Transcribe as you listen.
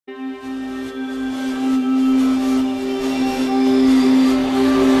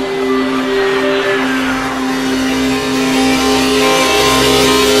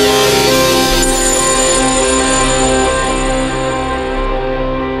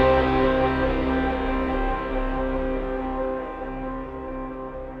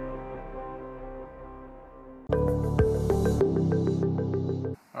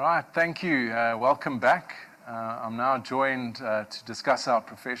right, thank you. Welcome back. I'm now joined to discuss our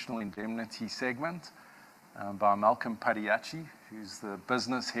professional indemnity segment by Malcolm Padayachee, who's the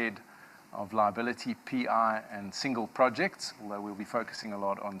business head of liability, PI, and single projects, although we'll be focusing a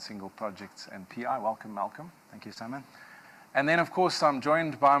lot on single projects and PI. Welcome, Malcolm. Thank you, Simon. And then, of course, I'm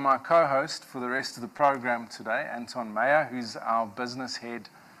joined by my co-host for the rest of the program today, Anton Meyer, who's our business head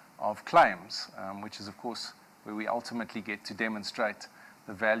of claims, which is, of course, where we ultimately get to demonstrate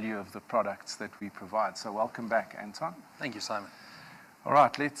the value of the products that we provide. So welcome back, Anton. Thank you, Simon. All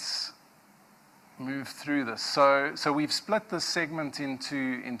right, let's move through this. So we've split this segment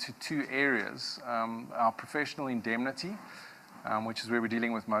into two areas. Our professional indemnity, which is where we're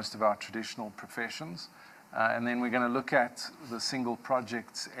dealing with most of our traditional professions. And then we're going to look at the single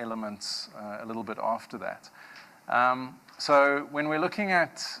projects elements a little bit after that. So when we're looking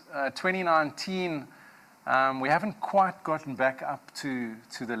at 2019, we haven't quite gotten back up to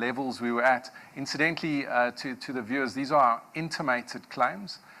the levels we were at. Incidentally, to the viewers, these are intimated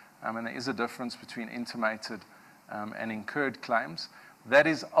claims, and there is a difference between intimated and incurred claims. That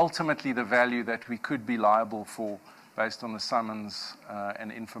is ultimately the value that we could be liable for based on the summons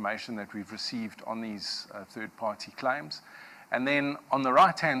and information that we've received on these third-party claims. And then on the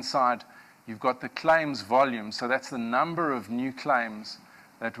right-hand side, you've got the claims volume. So that's the number of new claims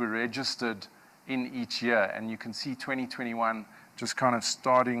that were registered in each year. And you can see 2021 just kind of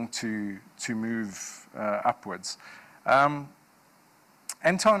starting to move upwards.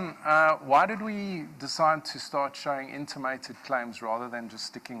 Anton, why did we decide to start showing intimated claims rather than just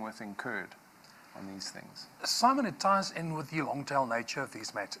sticking with incurred on these things? Simon, it ties in with the long-tail nature of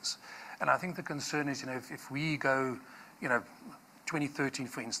these matters. And I think the concern is, if we go, 2013,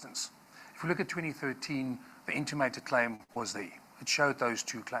 for instance, if we look at 2013, the intimated claim was there. It showed those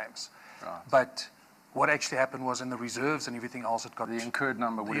two claims. Right. But what actually happened was in the reserves and everything else, it got... The incurred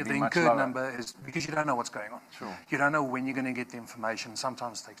number would have been much lower. The incurred number is because you don't know what's going on. Sure. You don't know when you're going to get the information.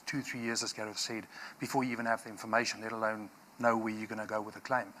 Sometimes it takes 2-3 years, as Gareth said, before you even have the information, let alone know where you're going to go with the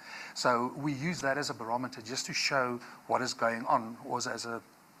claim. So we use that as a barometer just to show what is going on, or as a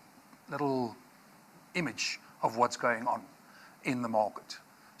little image of what's going on in the market.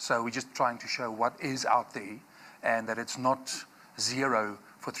 So we're just trying to show what is out there and that it's not zero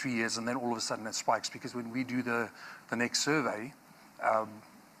for 3 years and then all of a sudden it spikes, because when we do the next survey,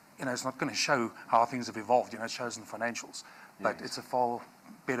 it's not going to show how things have evolved. It shows in the financials, but it's a far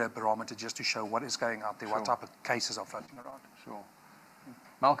better barometer just to show what is going out there, what type of cases are floating around. Sure.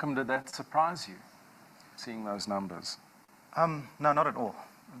 Malcolm, did that surprise you, seeing those numbers? No, not at all,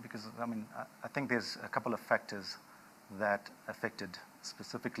 because I think there's a couple of factors that affected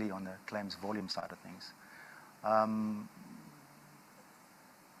specifically on the claims volume side of things.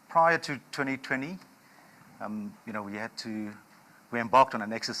 Prior to 2020, we embarked on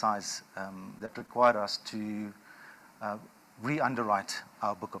an exercise that required us to re-underwrite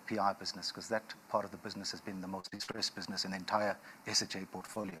our book of PI business, because that part of the business has been the most distressed business in the entire SHA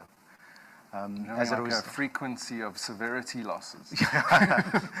portfolio. As a frequency of severity losses.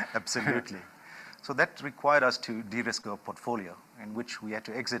 Absolutely. So that required us to de-risk our portfolio, in which we had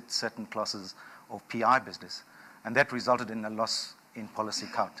to exit certain classes of PI business, and that resulted in a loss in policy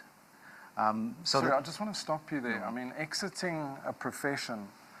count. Sorry, I just want to stop you there. Exiting a profession,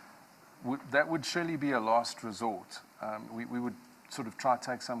 that would surely be a last resort. We would sort of try to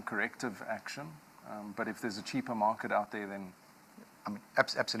take some corrective action, but if there's a cheaper market out there, then...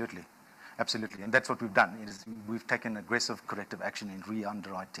 Absolutely. Absolutely. And that's what we've done. We've taken aggressive corrective action in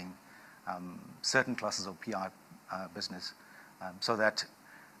re-underwriting certain classes of PI business so that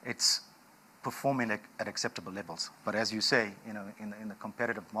it's performing at acceptable levels. But as you say, in the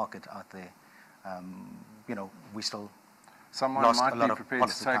competitive market out there, we still Someone lost might a lot be of prepared to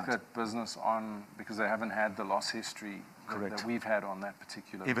policy take count. that business on because they haven't had the loss history that we've had on that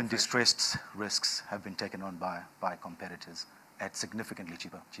particular Even profession. distressed risks have been taken on by competitors at significantly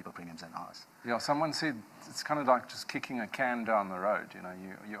cheaper premiums than ours. Yeah, someone said it's kind of like just kicking a can down the road.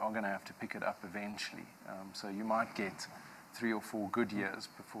 You are going to have to pick it up eventually. So you might get 3 or 4 good years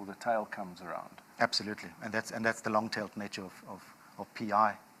before the tail comes around. Absolutely, and that's the long-tailed nature of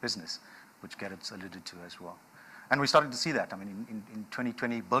PI business, which Garrett's alluded to as well. And we started to see that. In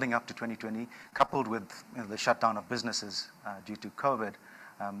 2020, building up to 2020, coupled with the shutdown of businesses due to COVID,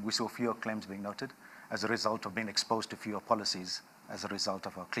 we saw fewer claims being noted as a result of being exposed to fewer policies as a result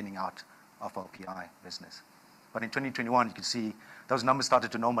of our cleaning out of our PI business. But in 2021, you can see those numbers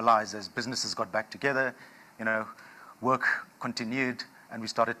started to normalize as businesses got back together, work continued, and we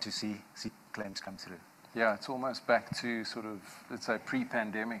started to see claims come through. Yeah, it's almost back to sort of, let's say,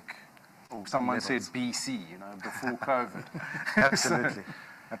 pre-pandemic, or someone said BC, before COVID. Absolutely.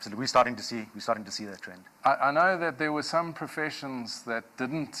 Absolutely. We're starting to see that trend. I know that there were some professions that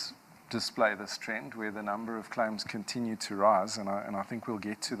didn't display this trend, where the number of claims continued to rise, and I think we'll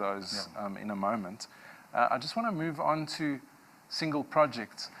get to those in a moment. I just want to move on to single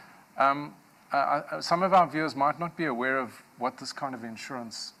projects. Some of our viewers might not be aware of what this kind of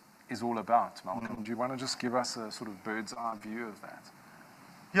insurance is all about. Malcolm, do you want to just give us a sort of bird's eye view of that?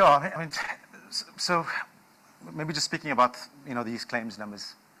 Yeah, I mean, so maybe just speaking about these claims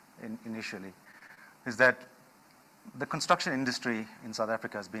numbers initially, is that the construction industry in South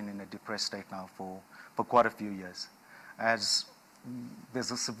Africa has been in a depressed state now for quite a few years, as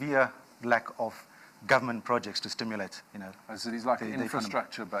there's a severe lack of government projects to stimulate, So these like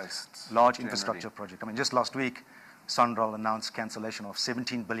infrastructure-based, large infrastructure project. I mean, just last week, Sanral announced cancellation of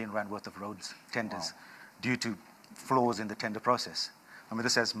 17 billion rand worth of roads tenders due to flaws in the tender process. I mean,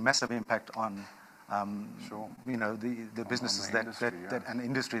 this has massive impact on, the businesses and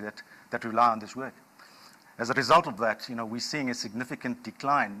industry that rely on this work. As a result of that, we're seeing a significant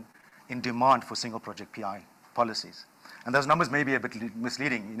decline in demand for single project PI policies. And those numbers may be a bit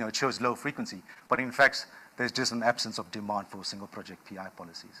misleading. It shows low frequency, but in fact, there's just an absence of demand for single project PI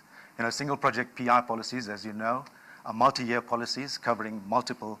policies. Single project PI policies, as you know, are multi-year policies covering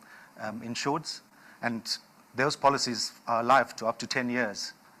multiple insureds, and those policies are live to up to 10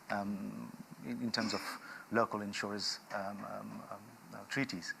 years in terms of local insurers'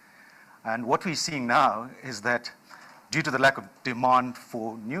 treaties. And what we're seeing now is that due to the lack of demand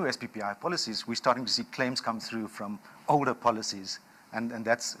for new SPPI policies, we're starting to see claims come through from older policies, and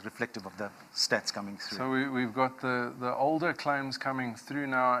that's reflective of the stats coming through. So we've got the older claims coming through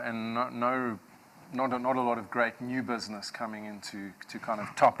now, and not a lot of great new business coming in to kind of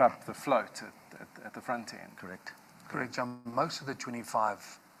top up the float at the front end. Correct. Correct, John. Most of the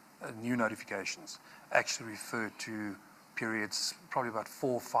 25 new notifications actually refer to periods probably about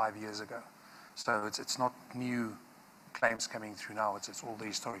 4 or 5 years ago. So it's not new claims coming through now. It's all the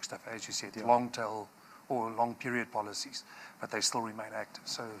historic stuff, as you said, long tail or long period policies, but they still remain active.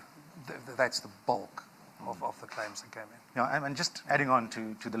 So that's the bulk of the claims that came in. And just adding on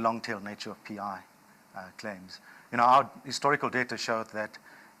to the long tail nature of PI claims, our historical data showed that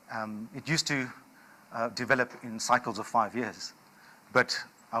it used to develop in cycles of 5 years, but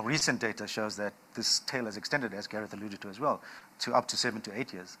our recent data shows that this tail has extended, as Gareth alluded to as well, to up to 7 to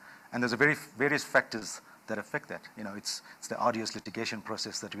 8 years. And there's various factors that affect that. It's the arduous litigation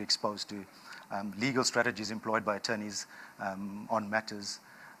process that we're exposed to, legal strategies employed by attorneys on matters,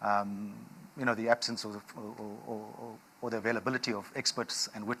 the absence of or the availability of experts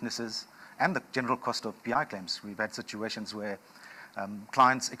and witnesses, and the general cost of PI claims. We've had situations where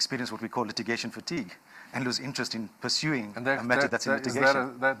clients experience what we call litigation fatigue and lose interest in pursuing a matter that's in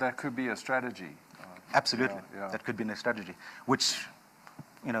litigation. That could be a strategy. Absolutely. That could be a strategy, which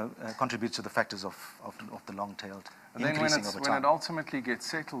contributes to the factors of the long-tailed increasing over time. When it ultimately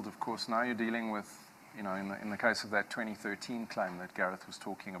gets settled, of course, now you're dealing with, in the case of that 2013 claim that Gareth was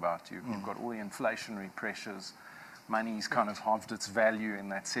talking about, you've got all the inflationary pressures. Money's kind of halved its value in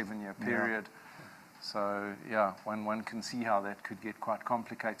that 7-year period. So, one can see how that could get quite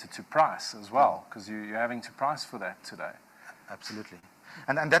complicated to price as well, because you're having to price for that today. Absolutely.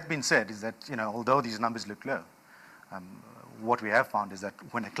 And that being said, is that, although these numbers look low, what we have found is that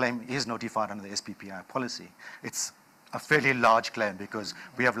when a claim is notified under the SPPI policy, it's a fairly large claim because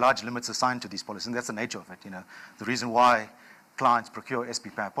we have large limits assigned to these policies, and that's the nature of it. The reason why clients procure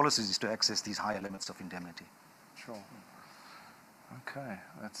SPPI policies is to access these higher limits of indemnity. Sure. Okay,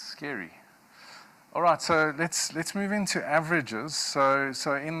 that's scary. All right, so let's move into averages. So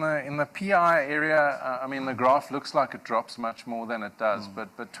in the PI area, I mean, the graph looks like it drops much more than it does, but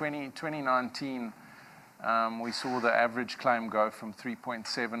 2019, we saw the average claim go from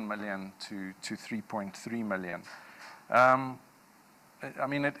 3.7 million to 3.3 million. I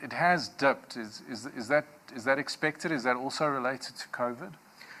mean, it has dipped. Is that expected? Is that also related to COVID?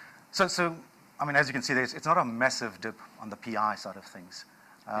 So I mean, as you can see, it's not a massive dip on the PI side of things.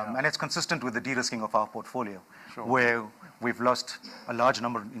 And it's consistent with the de-risking of our portfolio, where we've lost a large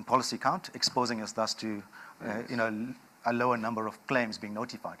number in policy count, exposing us thus to a lower number of claims being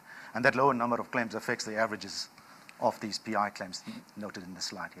notified. And that lower number of claims affects the averages of these PI claims noted in the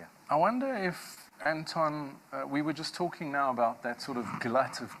slide here. I wonder if, Anton, we were just talking now about that sort of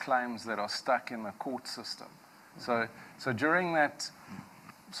glut of claims that are stuck in the court system. So during that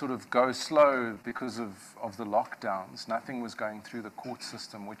sort of go slow because of the lockdowns, nothing was going through the court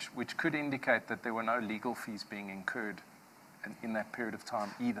system, which could indicate that there were no legal fees being incurred in that period of time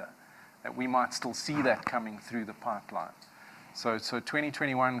either, that we might still see that coming through the pipeline. So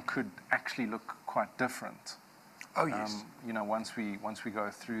 2021 could actually look quite different. Oh, yes. You know, once we go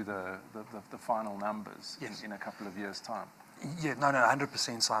through the final numbers Yes. in a couple of years' time. Yeah, no,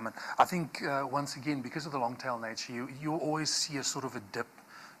 100%, Simon. I think, once again, because of the long tail nature, you'll always see a sort of a dip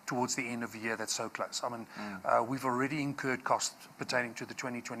towards the end of the year that's so close. I mean, we've already incurred costs pertaining to the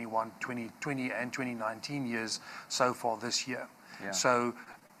 2021, 2020, and 2019 years so far this year. Yeah. So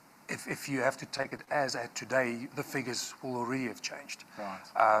if you have to take it as at today, the figures will already have changed.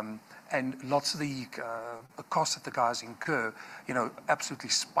 Right. And lots of the costs that the guys incur, you know, absolutely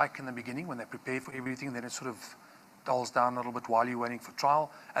spike in the beginning when they prepare for everything, and then it sort of dulls down a little bit while you're waiting for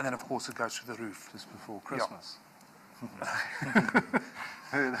trial, and then of course it goes through the roof. Just before Christmas.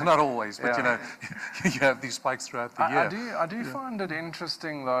 Not always, but you know, you have these spikes throughout the year. I do find it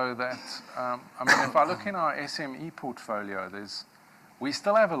interesting though that, I mean, if I look in our SME portfolio, we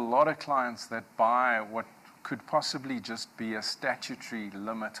still have a lot of clients that buy what could possibly just be a statutory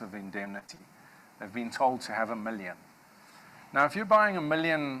limit of indemnity. They've been told to have 1 million. Now, if you're buying 1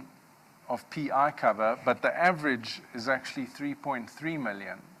 million of PI cover, but the average is actually 3.3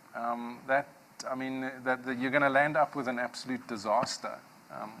 million, that you're going to land up with an absolute disaster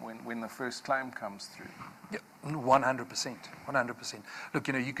when the first claim comes through. Yeah, 100%, 100%. Look,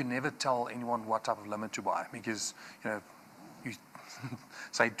 you know, you can never tell anyone what type of limit to buy because, you know, you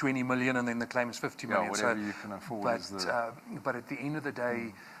say 20 million and then the claim is 50 million. Yeah, whatever you can afford. But at the end of the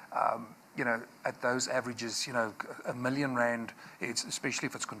day, you know, at those averages, you know, R1 million, it's, especially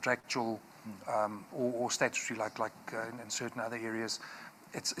if it's contractual or statutory, like in certain other areas,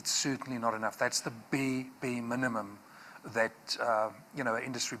 it's certainly not enough. That's the bare minimum that you know, an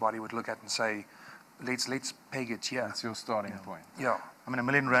industry body would look at and say, let's peg it here. That's your starting point. Yeah. I mean,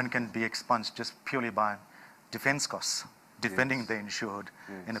 R1 million can be expunged just purely by defense costs, defending the insured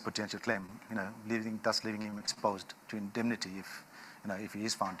in a potential claim, you know, thus leaving him exposed to indemnity if he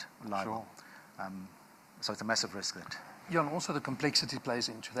is found liable. Sure. So it's a massive risk that. Yeah, and also the complexity plays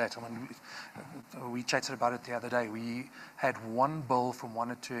into that. I mean, we chatted about it the other day. We had one bill from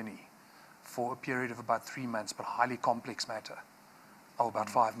one attorney for a period of about 3 months, but a highly complex matter of about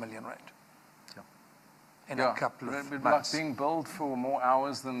R5 million. In a couple of but months. Like being billed for more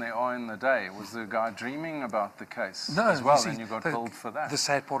hours than there are in the day. Was the guy dreaming about the case No, as well, you see, and you got billed for that? The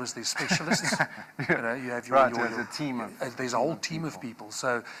sad part is there's specialists. You know, you have there's a team of there's a whole team of people.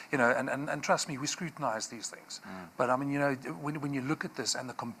 So, you know, and trust me, we scrutinize these things. But I mean, you know, when you look at this and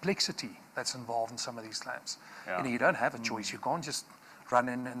the complexity that's involved in some of these claims, you know, you don't have a choice. You can't just run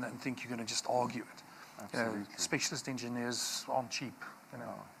in and think you're going to just argue it. Absolutely. You know, specialist engineers aren't cheap. You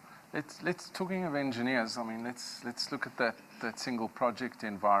know. Let's talking of engineers. I mean, let's look at that single project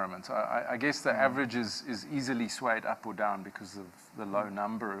environment. I guess the average is easily swayed up or down because of the low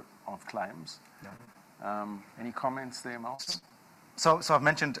number of claims. Any comments there, Malcolm? So I've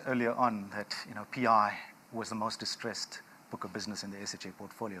mentioned earlier on that, you know, PI was the most distressed book of business in the SHA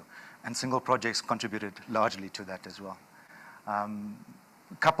portfolio, and single projects contributed largely to that as well.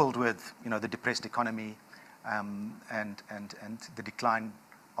 Coupled with, you know, the depressed economy and the decline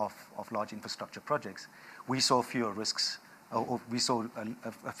of large infrastructure projects, we saw fewer risks, or we saw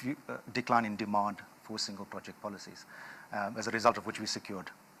a decline in demand for single project policies, as a result of which we secured,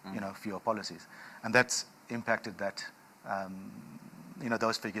 you know, fewer policies, and that's impacted that, you know,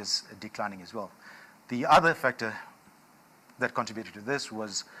 those figures declining as well. The other factor that contributed to this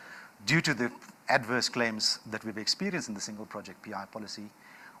was due to the adverse claims that we've experienced in the single project PI policy,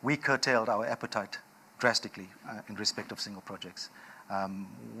 we curtailed our appetite drastically in respect of single projects.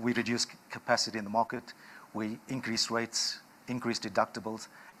 We reduced capacity in the market, we increased rates, increased deductibles,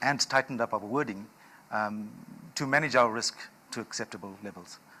 and tightened up our wording to manage our risk to acceptable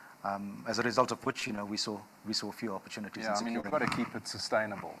levels. As a result of which, you know, we saw few opportunities. Yeah, I mean, you've got to keep it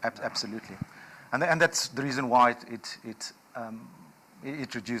sustainable. Absolutely, and that's the reason why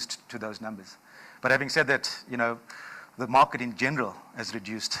it reduced to those numbers. But having said that, you know, the market in general has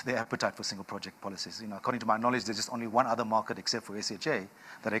reduced their appetite for single project policies. You know, according to my knowledge, there's just only one other market except for SHA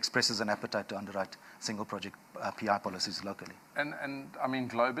that expresses an appetite to underwrite single project PI policies locally. And I mean,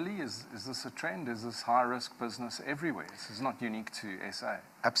 globally, is this a trend? Is this high risk business everywhere? This is not unique to SA.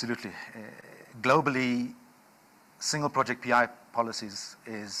 Absolutely. Globally, single project PI policies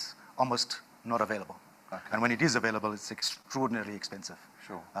is almost not available. Okay. And when it is available, it's extraordinarily expensive.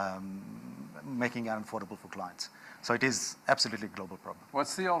 Sure. Making it unaffordable for clients. So it is absolutely a global problem.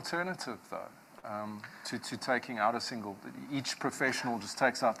 What's the alternative, though, to taking out a single? Each professional just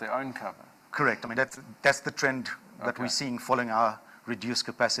takes out their own cover. Correct. I mean, that's the trend that we're seeing following our reduced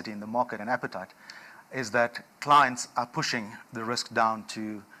capacity in the market and appetite, is that clients are pushing the risk down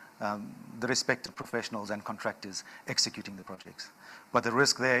to the respective professionals and contractors executing the projects. But the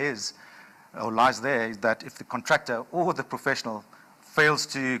risk there is or lies there is that if the contractor or the professional fails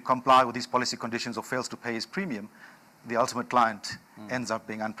to comply with these policy conditions or fails to pay his premium, the ultimate client ends up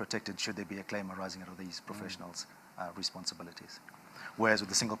being unprotected should there be a claim arising out of these professionals' responsibilities. Whereas with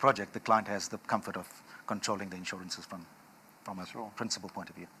the single project, the client has the comfort of controlling the insurances from a principal point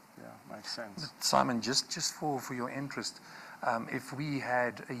of view. Yeah, makes sense. Simon, just for your interest, if we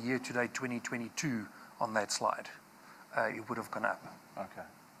had a year-to-date 2022 on that slide, it would have gone up, Okay.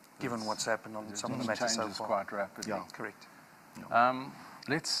 given what's happened on some of the It matters so changes far. quite rapidly. Yeah. Correct.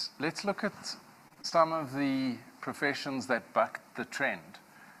 Let's look at some of the professions that bucked the trend.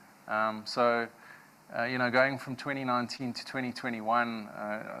 Going from 2019 to 2021,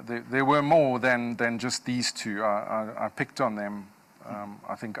 there were more than just these two. I picked on them,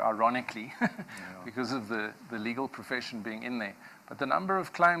 I think, ironically, because of the legal profession being in there. But the number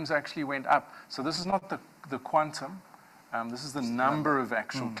of claims actually went up. So this is not the quantum. This is the number of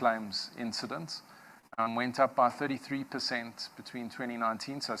actual claims incidents. Went up by 33% between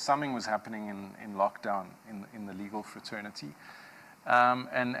 2019. So something was happening in lockdown in the legal fraternity.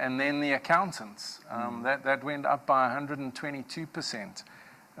 And then the accountants, that went up by 122%.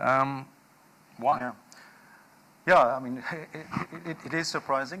 Why? Yeah, I mean, it is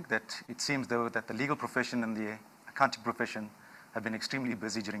surprising that it seems, though, that the legal profession and the accounting profession have been extremely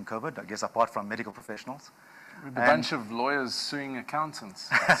busy during COVID, I guess, apart from medical professionals. A bunch of lawyers suing accountants,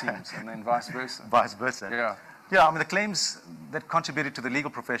 it seems, and then vice versa. Vice versa. Yeah. Yeah, I mean, the claims that contributed to the legal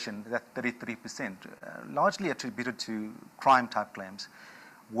profession, that 33%, largely attributed to crime-type claims,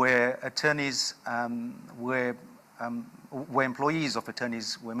 where attorneys where employees of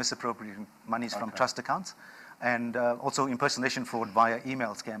attorneys were misappropriating monies from trust accounts, and also impersonation fraud via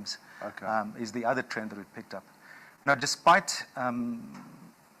email scams is the other trend that we picked up. Now, despite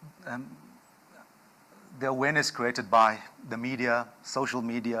the awareness created by the media, social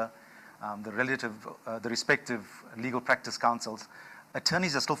media, the respective legal practice councils,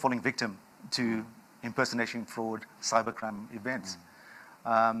 attorneys are still falling victim to impersonation, fraud, cybercrime events.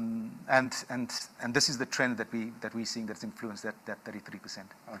 And this is the trend that we're seeing that's influenced that 33%.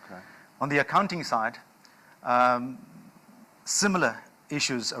 Okay. On the accounting side, similar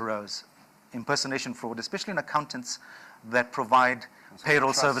issues arose. Impersonation, fraud, especially in accountants that provide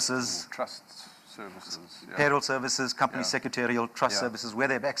payroll services, Trust services. Yeah. payroll services, company secretarial, trust services, where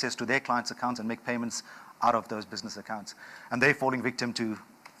they have access to their clients' accounts and make payments out of those business accounts. And they're falling victim to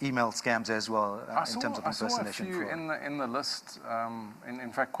email scams as well in terms of impersonation. I saw a few in the list,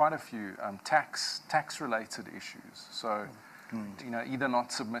 in fact, quite a few tax-related issues. So, either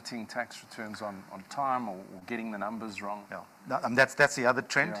not submitting tax returns on time or getting the numbers wrong. Yeah, that's the other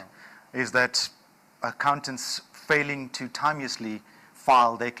trend, is that accountants failing to timeously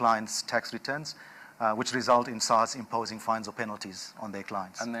file their clients' tax returns, which result in SARS imposing fines or penalties on their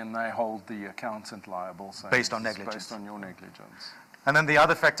clients. And then they hold the accountant liable. So based on negligence. Based on your negligence. And then the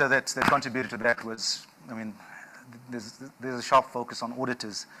other factor that contributed to that was, I mean, there's a sharp focus on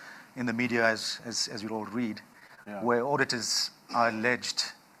auditors in the media, as we all read, where auditors are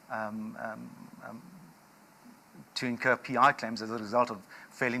alleged to incur PI claims as a result of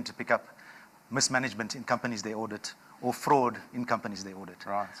failing to pick up mismanagement in companies they audit or fraud in companies they audit,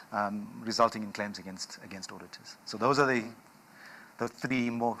 resulting in claims against auditors. So those are the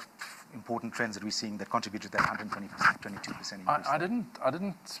three more important trends that we're seeing that contributed to that 122% increase. I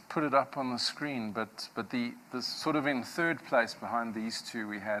didn't put it up on the screen, but the sort of in third place behind these two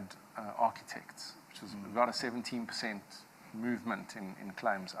we had architects, which was about a 17% movement in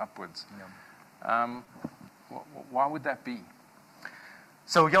claims upwards. Why would that be?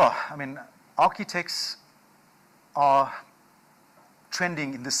 So I mean, architects are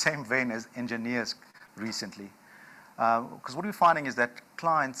trending in the same vein as engineers recently. Because what we're finding is that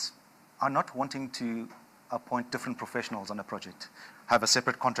clients are not wanting to appoint different professionals on a project, have a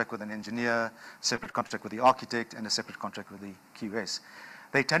separate contract with an engineer, separate contract with the architect, and a separate contract with the QS.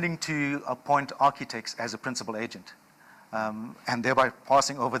 They're tending to appoint architects as a principal agent, and thereby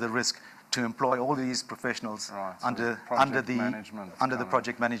passing over the risk to employ all these professionals under the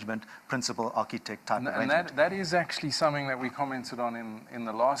project management principal architect type arrangement. And that is actually something that we commented on in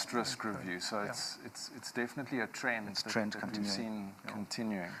the last risk review. So it's definitely a trend that we've seen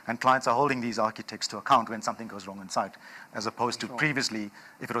continuing. And clients are holding these architects to account when something goes wrong on site, as opposed to previously,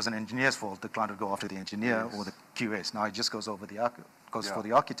 if it was an engineer's fault, the client would go after the engineer or the QS. Now it just goes over the goes Yeah. for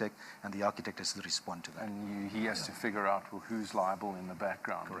the architect, and the architect has to respond to that. And he has to figure out, well, who's liable in the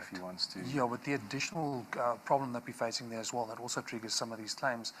background if he wants to. Yeah, but the additional problem that we're facing there as well, that also triggers some of these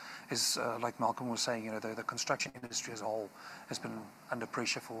claims, is like Malcolm was saying, you know, the construction industry as a whole has been under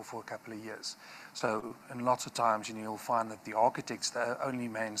pressure for a couple of years. So, and lots of times, you know, you'll find that the architect's the only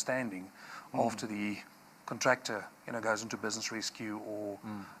man standing after the contractor, you know, goes into business rescue or,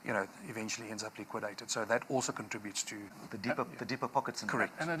 you know, eventually ends up liquidated. So that also contributes to The deeper pockets.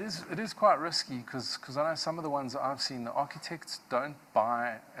 Correct. And it is quite risky because I know some of the ones that I've seen, the architects don't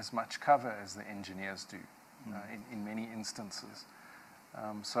buy as much cover as the engineers do in many instances.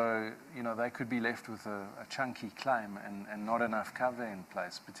 So, you know, they could be left with a chunky claim and not enough cover in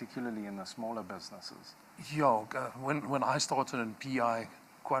place, particularly in the smaller businesses. Yeah, when I started in PI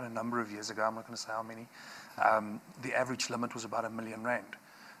quite a number of years ago, I'm not going to say how many, the average limit was about R1 million.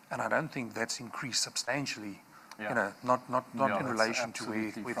 And I don't think that's increased substantially, you know, not Yeah, in that's relation to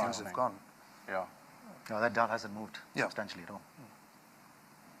absolutely where things have frightening. gone. Yeah. No, that dial hasn't moved Yeah. substantially at all.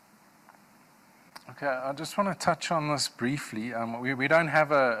 Okay, I just want to touch on this briefly. We don't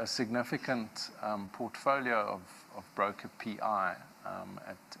have a significant portfolio of broker PI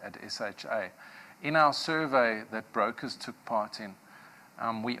at SHA. In our survey that brokers took part in,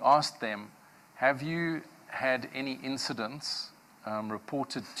 we asked them, have you had any incidents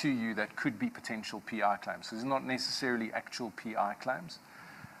reported to you that could be potential PI claims? So it's not necessarily actual PI claims.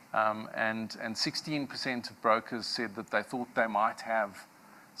 And 16% of brokers said that they thought they might have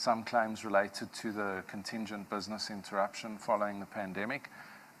some claims related to the contingent business interruption following the pandemic.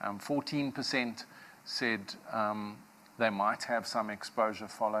 14% said they might have some exposure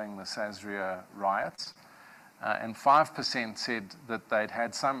following the Sazria riots. And 5% said that they'd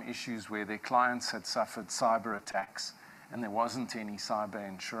had some issues where their clients had suffered cyber attacks and there wasn't any cyber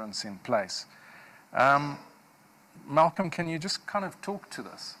insurance in place. Malcolm, can you just kind of talk to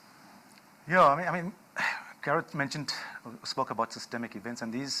this? Yeah, I mean, Garrett spoke about systemic events,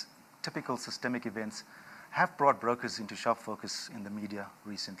 and these typical systemic events have brought brokers into sharp focus in the media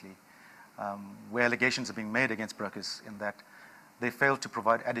recently, where allegations are being made against brokers in that they failed to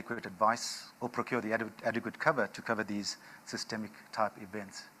provide adequate advice or procure the adequate cover to cover these systemic type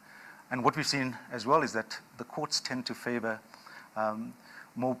events. And what we've seen as well is that the courts tend to favor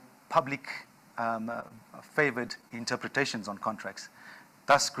more public favored interpretations on contracts,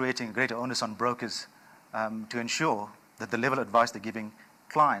 thus creating greater onus on brokers to ensure that the level of advice they're giving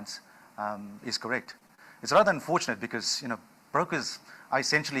clients is correct. It's rather unfortunate because, you know, brokers are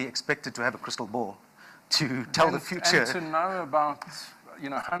essentially expected to have a crystal ball to tell the future. And to know about, you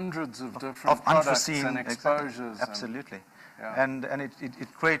know, hundreds of different of products unforeseen and exposures. Absolutely. Yeah. And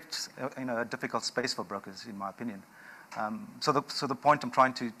it creates you know, a difficult space for brokers, in my opinion. So the point I'm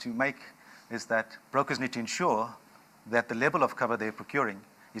trying to make is that brokers need to ensure that the level of cover they're procuring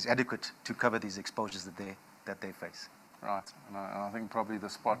is adequate to cover these exposures that they face. Right, and I think probably the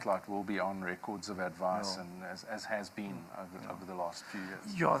spotlight will be on records of advice, and as has been over the last few years.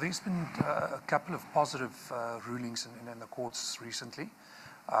 Yeah, there's been a couple of positive rulings in the courts recently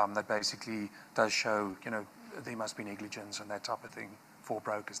that basically does show, you know, there must be negligence and that type of thing for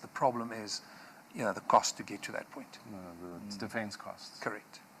brokers. The problem is, you know, the cost to get to that point. It's defense costs.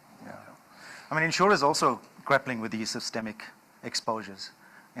 Correct. Yeah. I mean, insurers are also grappling with these systemic exposures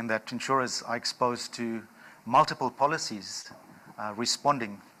in that insurers are exposed to multiple policies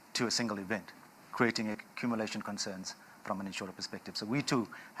responding to a single event, creating accumulation concerns from an insurer perspective. So we too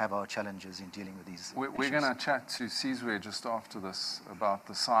have our challenges in dealing with these We're going to chat to Sizwe just after this about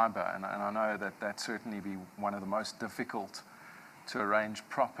the cyber, and I know that certainly be one of the most difficult to arrange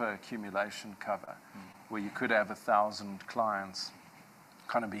proper accumulation cover, where you could have 1,000 clients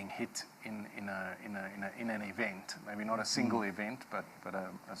kind of being hit in an event, maybe not a single event, but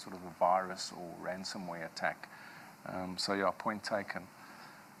a sort of a virus or ransomware attack. So yeah, point taken.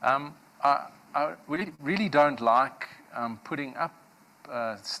 I really don't like putting up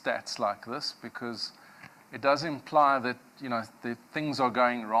stats like this because it does imply that, you know, that things are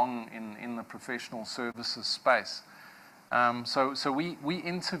going wrong in the professional services space. So we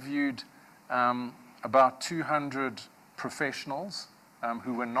interviewed about 200 professionals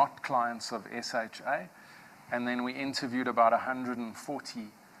who were not clients of SHA, and then we interviewed about 140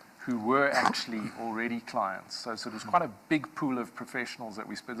 who were actually already clients. So it was quite a big pool of professionals that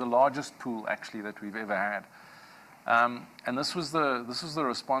we spoke, the largest pool actually that we've ever had. And this was the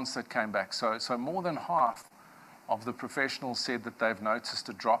response that came back. So more than half of the professionals said that they've noticed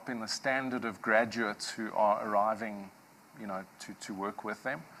a drop in the standard of graduates who are arriving, you know, to work with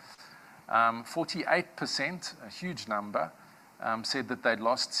them. 48%, a huge number, said that they'd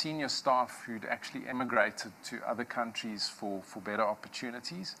lost senior staff who'd actually emigrated to other countries for better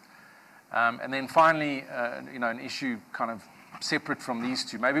opportunities. And then finally, an issue kind of separate from these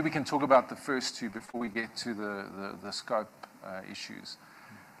two. Maybe we can talk about the first two before we get to the scope issues.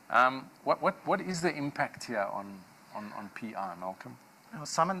 What is the impact here on PI, Malcolm?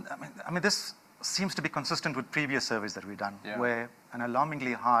 Simon, I mean, this seems to be consistent with previous surveys that we've done, Yeah. where an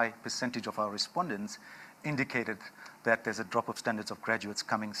alarmingly high percentage of our respondents indicated that there's a drop of standards of graduates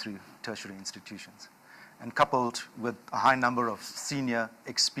coming through tertiary institutions. And coupled with a high number of senior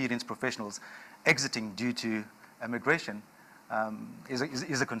experienced professionals exiting due to immigration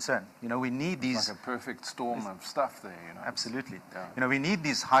is a concern. We need these... Like a perfect storm of stuff there, Absolutely. Yeah. We need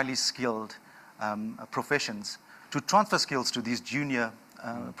these highly skilled professions to transfer skills to these junior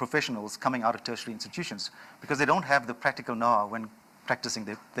professionals coming out of tertiary institutions, because they don't have the practical know-how when practicing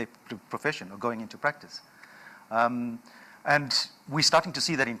their profession or going into practice. And we're starting to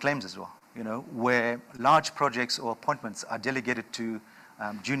see that in claims as well, where large projects or appointments are delegated to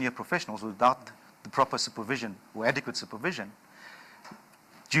junior professionals without the proper supervision or adequate supervision.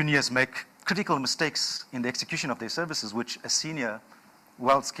 Juniors make critical mistakes in the execution of their services, which a senior,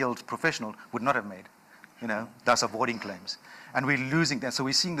 well-skilled professional would not have made, thus avoiding claims. And we're losing that. So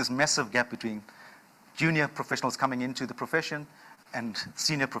we're seeing this massive gap between junior professionals coming into the profession and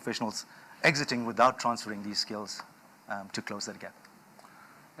senior professionals exiting without transferring these skills to close that gap.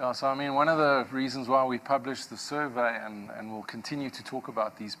 Yeah, so one of the reasons why we published the survey and will continue to talk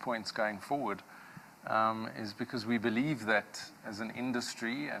about these points going forward is because we believe that as an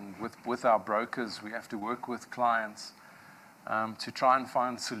industry and with our brokers, we have to work with clients to try and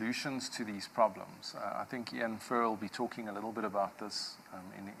find solutions to these problems. I think Ian Furr will be talking a little bit about this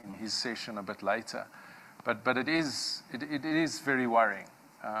in his session a bit later. But it is very worrying.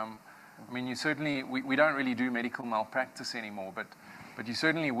 You certainly, we don't really do medical malpractice anymore, but you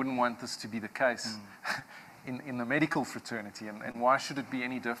certainly wouldn't want this to be the case in the medical fraternity. And why should it be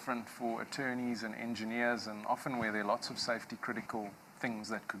any different for attorneys and engineers, and often where there are lots of safety critical things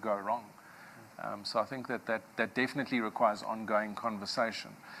that could go wrong? So I think that definitely requires ongoing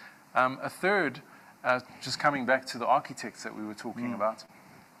conversation. A third, just coming back to the architects that we were talking about,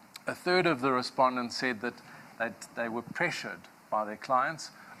 a third of the respondents said that they were pressured by their clients,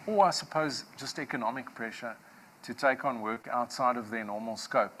 or I suppose just economic pressure, to take on work outside of their normal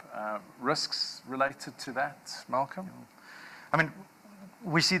scope. Risks related to that, Malcolm?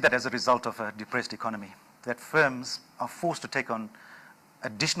 We see that as a result of a depressed economy, that firms are forced to take on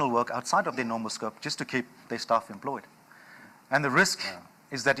additional work outside of their normal scope just to keep their staff employed. And the risk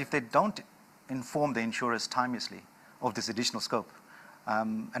is that if they don't inform the insurers timeously of this additional scope,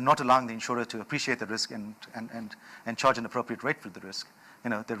 and not allowing the insurer to appreciate the risk and charge an appropriate rate for the risk,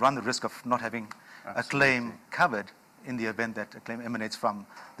 they run the risk of not having a claim covered in the event that a claim emanates from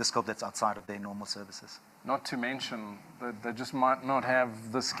the scope that's outside of their normal services. Not to mention that they just might not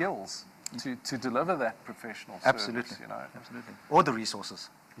have the skills to deliver that professional service. Absolutely. Or the resources.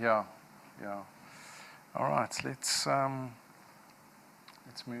 Yeah. All right, let's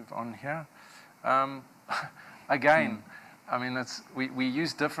move on here. Again, we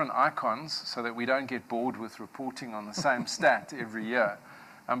use different icons so that we don't get bored with reporting on the same stat every year.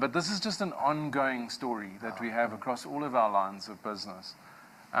 But this is just an ongoing story that we have across all of our lines of business.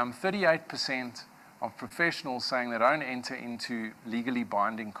 38% of professionals saying they don't enter into legally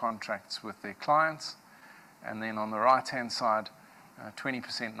binding contracts with their clients. And then on the right-hand side,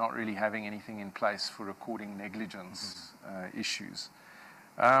 20% not really having anything in place for recording negligence issues.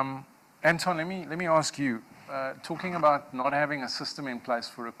 Anton, let me ask you, talking about not having a system in place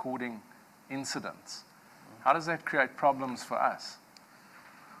for recording incidents, how does that create problems for us?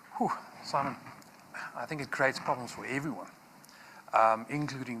 Simon, I think it creates problems for everyone,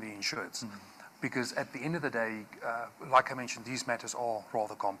 including the insureds. Because at the end of the day, like I mentioned, these matters are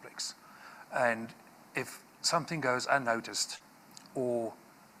rather complex. And if something goes unnoticed or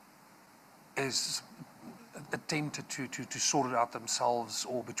is attempted to sort it out themselves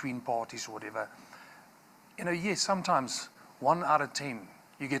or between parties or whatever, yes, sometimes 1 out of 10,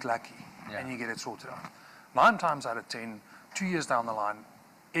 you get lucky and you get it sorted out. 9 times out of 10, 2 years down the line,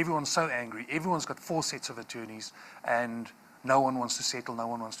 everyone's so angry, everyone's got 4 sets of attorneys, and no one wants to settle, no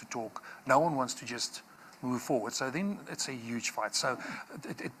one wants to talk, no one wants to just move forward. So then it's a huge fight. So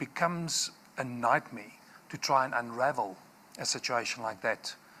it becomes a nightmare to try and unravel a situation like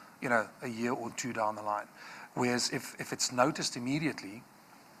that, a year or 2 down the line. Whereas if it's noticed immediately,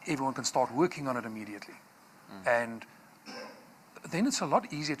 everyone can start working on it immediately. And then it's a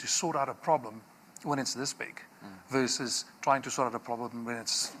lot easier to sort out a problem when it's this big versus trying to sort out a problem when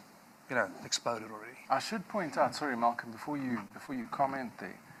it's exploded already. I should point out, sorry, Malcolm, before you comment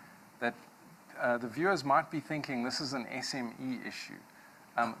there, that the viewers might be thinking this is an SME issue.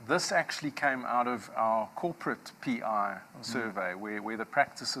 This actually came out of our corporate PI survey, where the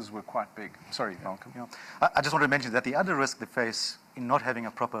practices were quite big. Sorry, Malcolm. Yeah. I just want to mention that the other risk they face in not having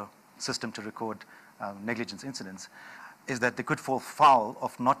a proper system to record negligence incidents is that they could fall foul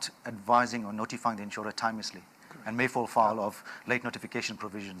of not advising or notifying the insurer timelessly, and may fall foul of late notification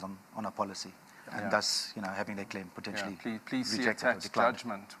provisions on a policy, and thus having their claim potentially Please see rejected or attached declined.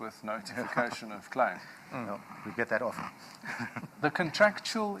 judgment with notification of claim. No, we get that often. The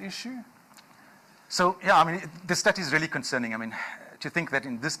contractual issue? So, yeah, I mean, this study is really concerning. I mean, to think that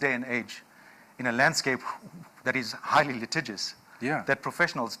in this day and age, in a landscape that is highly litigious, that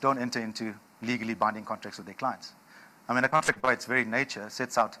professionals don't enter into legally binding contracts with their clients. I mean, a contract by its very nature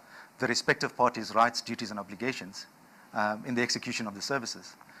sets out the respective parties' rights, duties, and obligations in the execution of the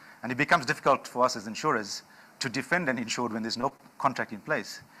services. And it becomes difficult for us as insurers to defend an insured when there's no contract in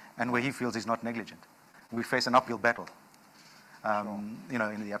place and where he feels he's not negligent. We face an uphill battle, in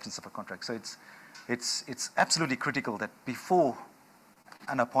the absence of a contract. So it's absolutely critical that before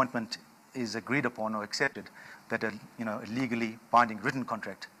an appointment is agreed upon or accepted, that a legally binding written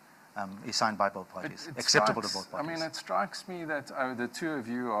contract is signed by both parties, acceptable to both parties. I mean, it strikes me that the two of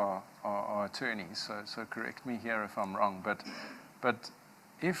you are attorneys, so correct me here if I'm wrong, but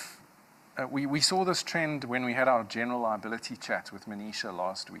if we saw this trend when we had our general liability chat with Manisha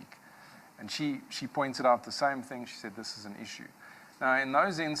last week, and she pointed out the same thing. She said this is an issue. Now, in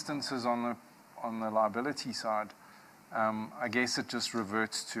those instances on the liability side, I guess it just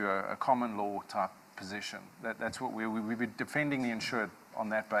reverts to a common law type position. That's what we were defending the insured on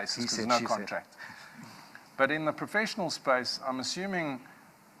that basis because there's no contract. But in the professional space, I'm assuming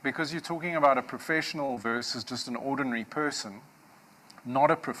because you're talking about a professional versus just an ordinary person,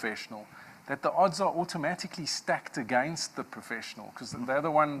 not a professional, that the odds are automatically stacked against the professional because they're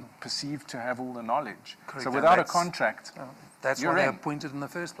the one perceived to have all the knowledge. Correct. So without a contract, that's why they're appointed in the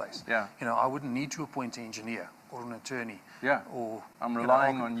first place. Yeah. I wouldn't need to appoint an engineer or an attorney. Yeah. Or I'm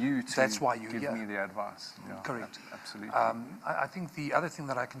relying on you to that's why give me the advice. Yeah, correct. Absolutely. I think the other thing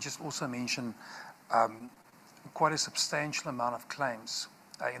that I can just also mention, quite a substantial amount of claims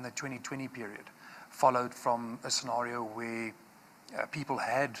in the 2020 period followed from a scenario where people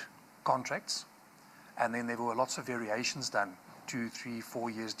had contracts, and then there were lots of variations done 2, 3,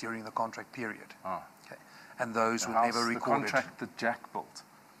 4 years during the contract period. Oh. Okay. And those were never recorded. The contract that Jack built.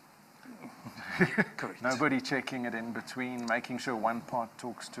 Correct. Nobody checking it in between, making sure one part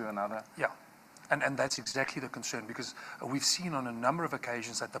talks to another. Yeah. And that's exactly the concern, because we've seen on a number of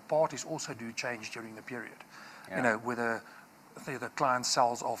occasions that the parties also do change during the period. Yeah. Whether the client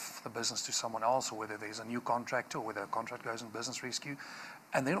sells off the business to someone else, or whether there's a new contractor, or whether a contract goes in business rescue.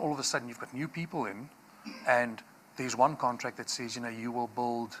 And then all of a sudden you've got new people in, and there's one contract that says, you will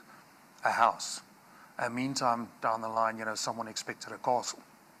build a house. And meantime, down the line, someone expected a castle.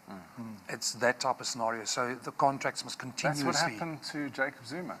 It's that type of scenario. So the contracts must continuously... That's what happened to Jacob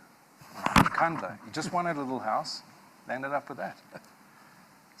Zuma. Kandla. He just wanted a little house, ended up with that.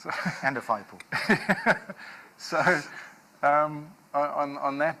 So, and a fire pool. So,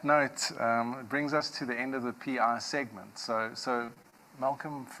 on that note, it brings us to the end of the PI segment. So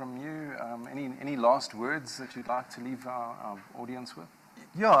Malcolm, from you, any last words that you'd like to leave our audience with?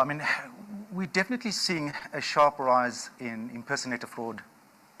 Yeah, I mean, we're definitely seeing a sharp rise in impersonator fraud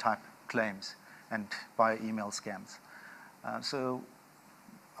type claims and by email scams. So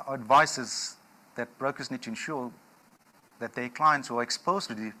our advice is that brokers need to ensure that their clients who are exposed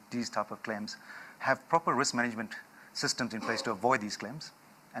to these type of claims have proper risk management systems in place to avoid these claims,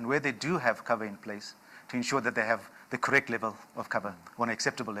 and where they do have cover in place, to ensure that they have the correct level of cover, or an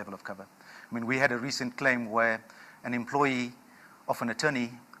acceptable level of cover. I mean, we had a recent claim where an employee of an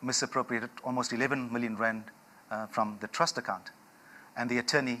attorney misappropriated almost 11 million rand from the trust account, and the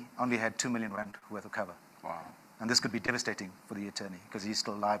attorney only had 2 million rand worth of cover. Wow. And this could be devastating for the attorney because he's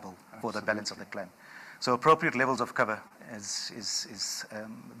still liable for the balance of the claim. So appropriate levels of cover is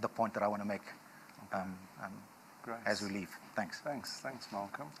the point that I want to make as we leave. Thanks. Thanks,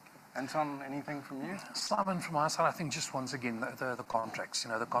 Malcolm. Anton, anything from you? Simon, from my side, I think just once again, the contracts,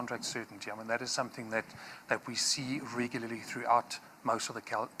 the contract certainty. I mean, that is something that we see regularly throughout most of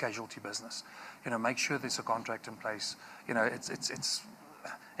the casualty business. Make sure there's a contract in place.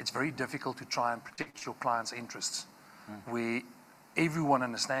 It's very difficult to try and protect your client's interests, where everyone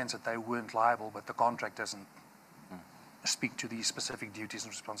understands that they weren't liable, but the contract doesn't speak to these specific duties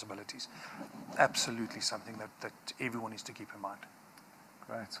and responsibilities. Absolutely something that everyone needs to keep in mind.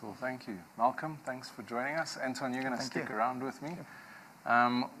 Great. Well, thank you. Malcolm, thanks for joining us. Anton, you're going to stick around with me.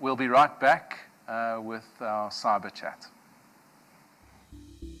 We'll be right back with our cyber chat.